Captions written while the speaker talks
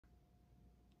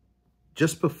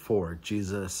just before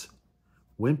Jesus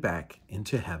went back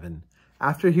into heaven,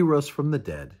 after he rose from the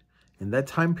dead, in that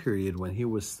time period when he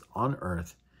was on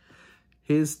earth,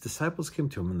 his disciples came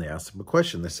to him and they asked him a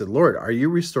question. They said, Lord, are you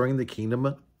restoring the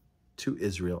kingdom to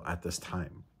Israel at this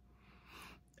time?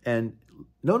 And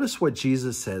notice what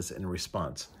Jesus says in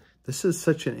response. This is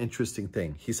such an interesting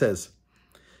thing. He says,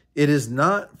 it is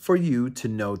not for you to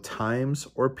know times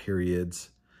or periods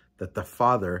that the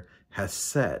Father has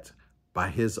set by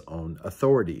his own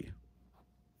authority.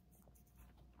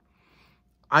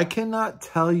 I cannot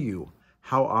tell you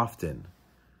how often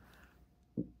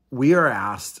we are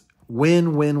asked,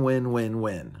 when? When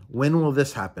will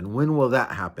this happen? When will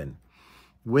that happen?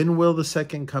 When will the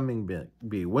second coming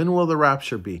be? When will the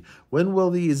rapture be? When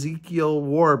will the Ezekiel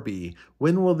war be?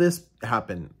 When will this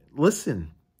happen?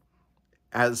 Listen,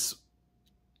 as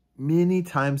many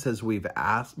times as we've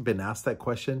been asked that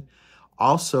question,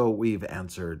 also we've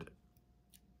answered,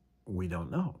 we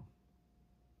don't know.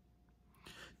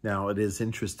 Now, it is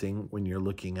interesting when you're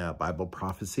looking at Bible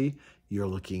prophecy, you're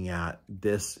looking at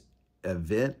this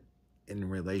event in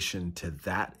relation to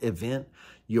that event.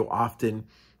 You'll often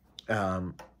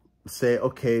say,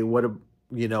 okay,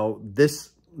 this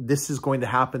is going to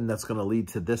happen. That's going to lead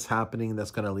to this happening.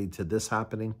 That's going to lead to this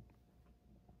happening.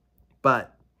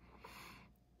 But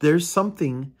there's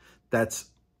something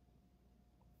that's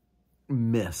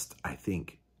missed, I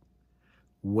think,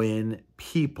 when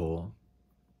people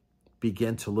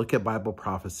begin to look at Bible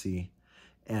prophecy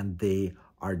and they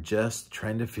are just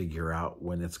trying to figure out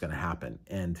when it's going to happen.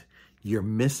 And you're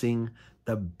missing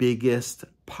the biggest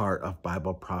part of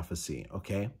Bible prophecy,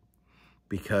 okay?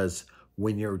 Because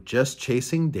when you're just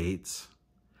chasing dates,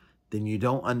 then you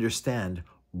don't understand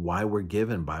why we're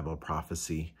given Bible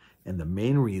prophecy. And the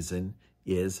main reason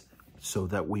is so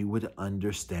that we would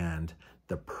understand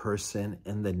the person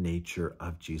and the nature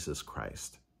of Jesus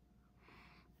Christ.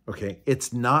 Okay,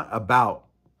 it's not about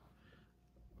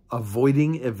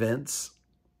avoiding events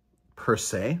per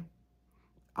se,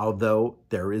 although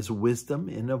there is wisdom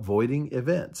in avoiding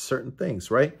events, certain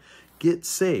things, right? Get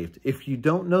saved. If you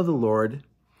don't know the Lord,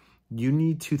 you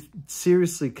need to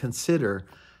seriously consider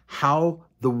how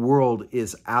the world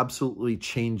is absolutely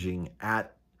changing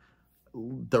at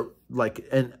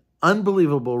an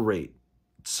unbelievable rate.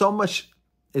 So much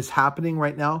is happening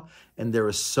right now, and there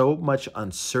is so much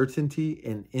uncertainty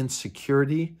and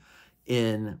insecurity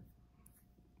in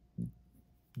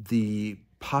the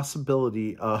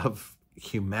possibility of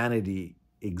humanity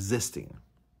existing.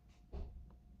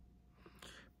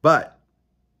 But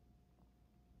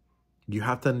you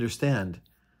have to understand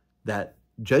that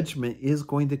judgment is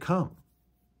going to come.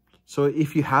 So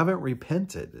if you haven't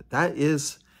repented, it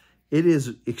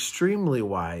is extremely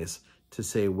wise to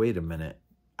say, wait a minute,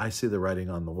 I see the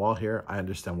writing on the wall here. I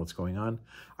understand what's going on.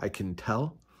 I can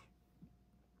tell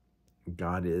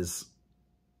God is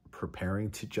preparing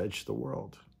to judge the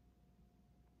world.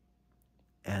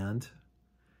 And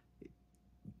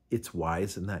it's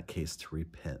wise in that case to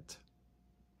repent.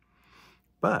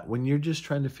 But when you're just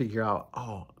trying to figure out,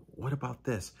 oh, what about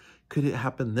this? Could it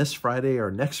happen this Friday or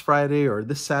next Friday or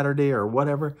this Saturday or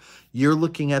whatever? You're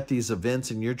looking at these events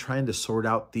and you're trying to sort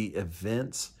out the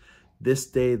events. This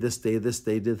day, this day, this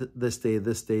day, this day,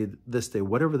 this day, this day,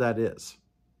 whatever that is.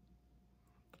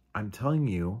 I'm telling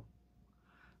you,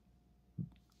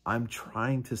 I'm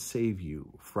trying to save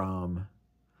you from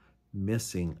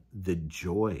missing the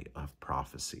joy of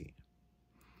prophecy.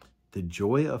 The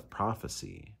joy of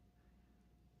prophecy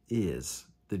is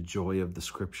the joy of the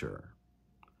scripture.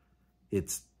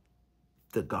 It's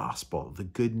the gospel, the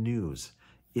good news.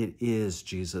 It is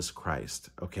Jesus Christ,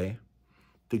 okay?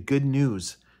 The good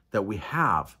news that we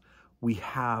have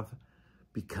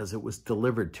because it was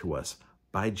delivered to us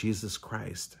by Jesus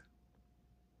Christ.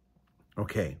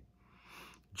 Okay.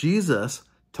 Jesus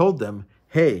told them,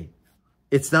 hey,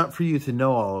 it's not for you to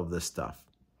know all of this stuff.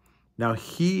 Now,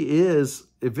 he is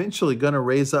eventually going to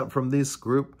raise up from this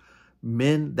group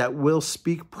men that will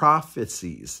speak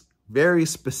prophecies, very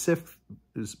specific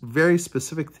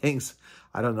things.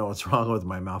 I don't know what's wrong with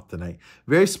my mouth tonight.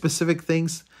 Very specific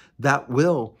things that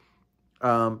will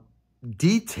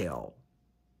detail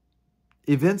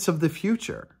events of the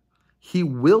future. He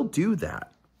will do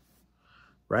that,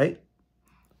 right?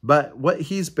 But what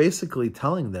he's basically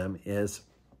telling them is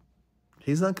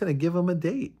he's not going to give them a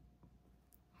date.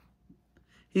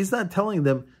 He's not telling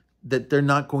them that they're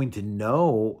not going to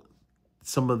know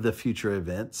some of the future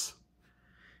events.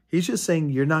 He's just saying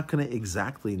you're not going to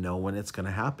exactly know when it's going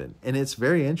to happen. And it's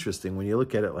very interesting when you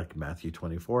look at it like Matthew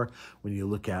 24, when you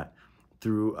look at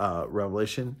through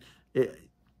Revelation,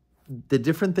 the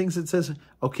different things it says,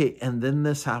 okay, and then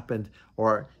this happened,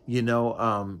 or,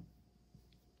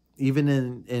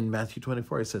 Even in Matthew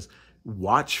 24, it says,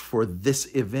 watch for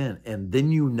this event, and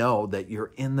then you know that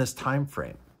you're in this time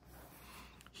frame.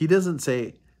 He doesn't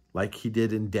say, like he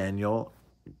did in Daniel,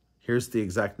 here's the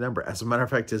exact number. As a matter of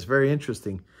fact, it's very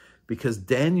interesting because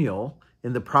Daniel,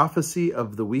 in the prophecy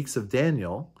of the weeks of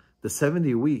Daniel, the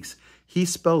 70 weeks, he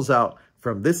spells out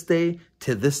from this day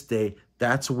to this day,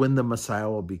 that's when the Messiah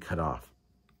will be cut off,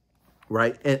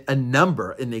 right? A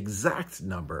number, an exact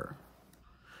number.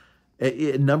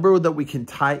 A number that we can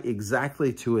tie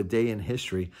exactly to a day in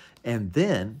history. And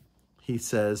then he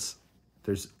says,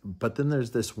 but then there's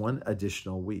this one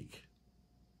additional week.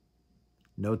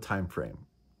 No time frame.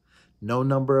 No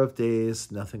number of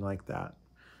days, nothing like that.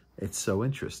 It's so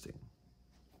interesting.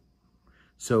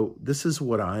 So this is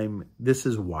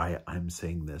why I'm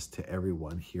saying this to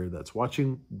everyone here that's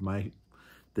watching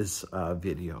this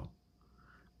video.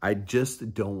 I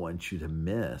just don't want you to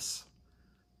miss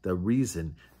the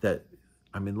reason that,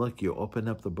 I mean, look, you open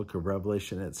up the book of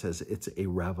Revelation, it says it's a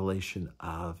revelation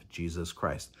of Jesus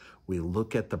Christ. We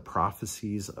look at the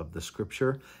prophecies of the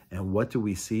scripture, and what do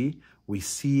we see? We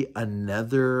see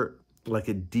another, like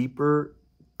a deeper,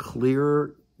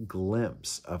 clearer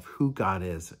glimpse of who God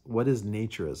is, what his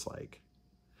nature is like.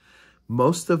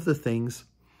 Most of the things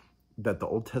that the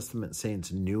Old Testament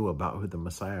saints knew about who the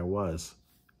Messiah was,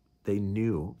 they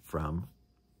knew from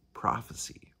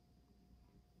prophecy.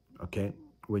 Okay?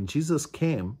 When Jesus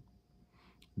came,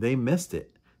 they missed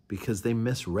it because they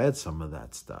misread some of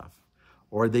that stuff,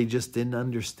 or they just didn't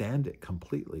understand it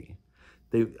completely.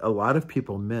 A lot of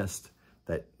people missed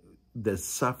that the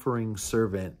suffering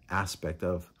servant aspect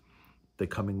of the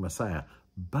coming Messiah.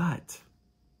 But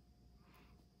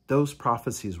those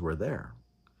prophecies were there.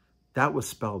 That was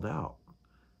spelled out.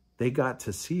 They got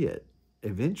to see it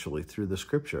eventually through the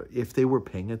scripture if they were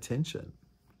paying attention.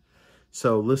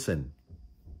 So listen,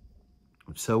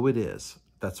 so it is.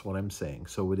 That's what I'm saying.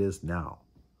 So it is now.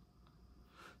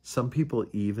 Some people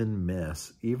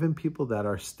even people that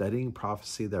are studying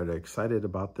prophecy, that are excited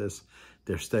about this,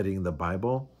 they're studying the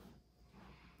Bible,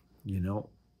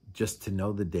 just to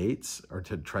know the dates or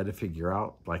to try to figure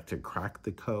out, like to crack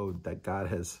the code that God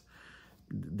has.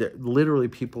 Literally,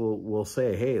 people will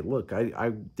say, hey, look,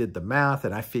 I did the math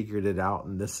and I figured it out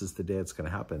and this is the day it's going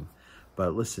to happen.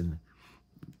 But listen,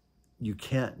 you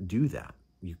can't do that.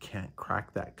 You can't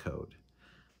crack that code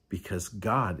because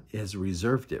God has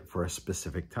reserved it for a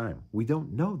specific time. We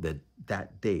don't know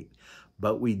that date,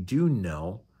 but we do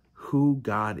know who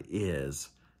God is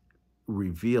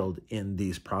revealed in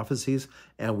these prophecies,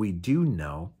 and we do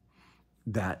know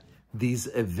that these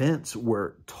events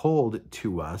were told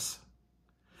to us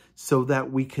so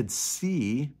that we could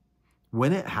see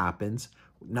when it happens,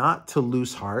 not to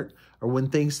lose heart, or when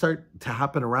things start to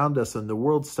happen around us and the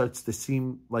world starts to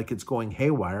seem like it's going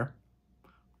haywire,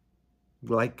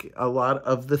 like a lot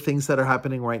of the things that are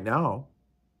happening right now.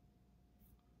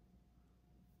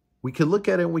 We could look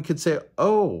at it and we could say,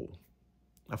 oh,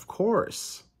 of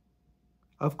course.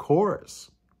 Of course.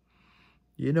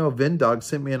 Vendog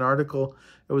sent me an article.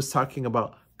 It was talking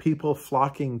about people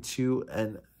flocking to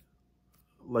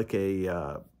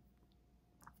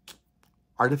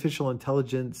artificial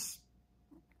intelligence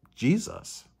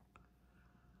Jesus.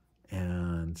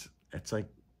 And it's like,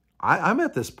 I'm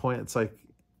at this point, it's like,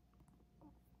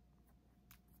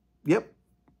 yep,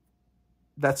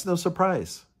 that's no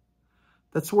surprise.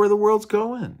 That's where the world's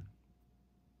going.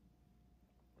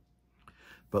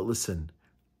 But listen,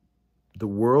 the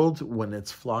world, when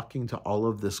it's flocking to all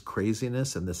of this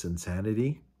craziness and this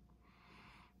insanity,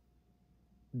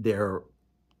 they're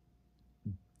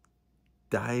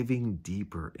diving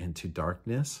deeper into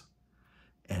darkness,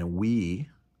 and we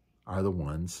are the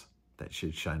ones that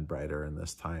should shine brighter in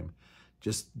this time.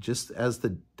 Just as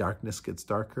the darkness gets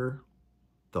darker,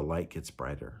 the light gets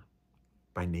brighter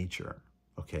by nature,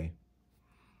 okay?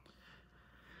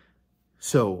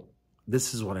 So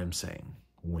this is what I'm saying.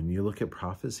 When you look at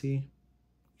prophecy,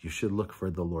 you should look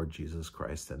for the Lord Jesus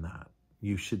Christ in that.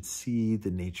 You should see the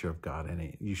nature of God in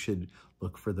it. You should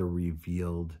look for the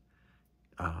revealed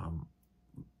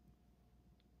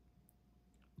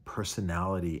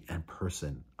personality and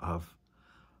person of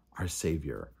our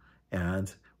Savior.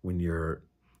 And when you're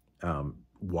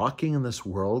walking in this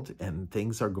world and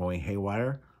things are going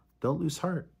haywire, don't lose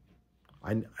heart.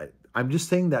 I'm just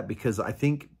saying that because I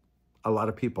think a lot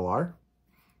of people are.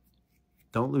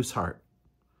 Don't lose heart,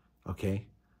 okay?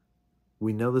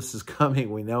 We know this is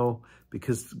coming. We know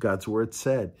because God's word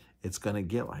said it's going to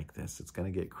get like this. It's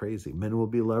going to get crazy. Men will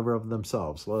be lover of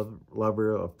themselves,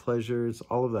 lover of pleasures,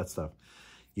 all of that stuff.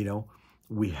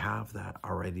 We have that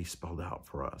already spelled out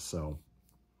for us. So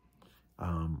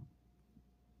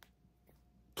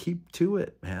keep to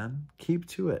it, man. Keep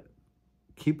to it.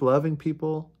 Keep loving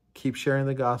people. Keep sharing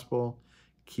the gospel.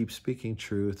 Keep speaking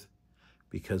truth,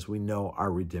 because we know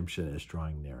our redemption is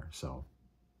drawing near. So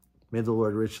may the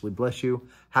Lord richly bless you.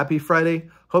 Happy Friday.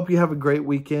 Hope you have a great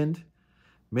weekend.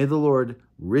 May the Lord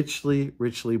richly,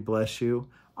 richly bless you.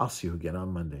 I'll see you again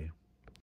on Monday.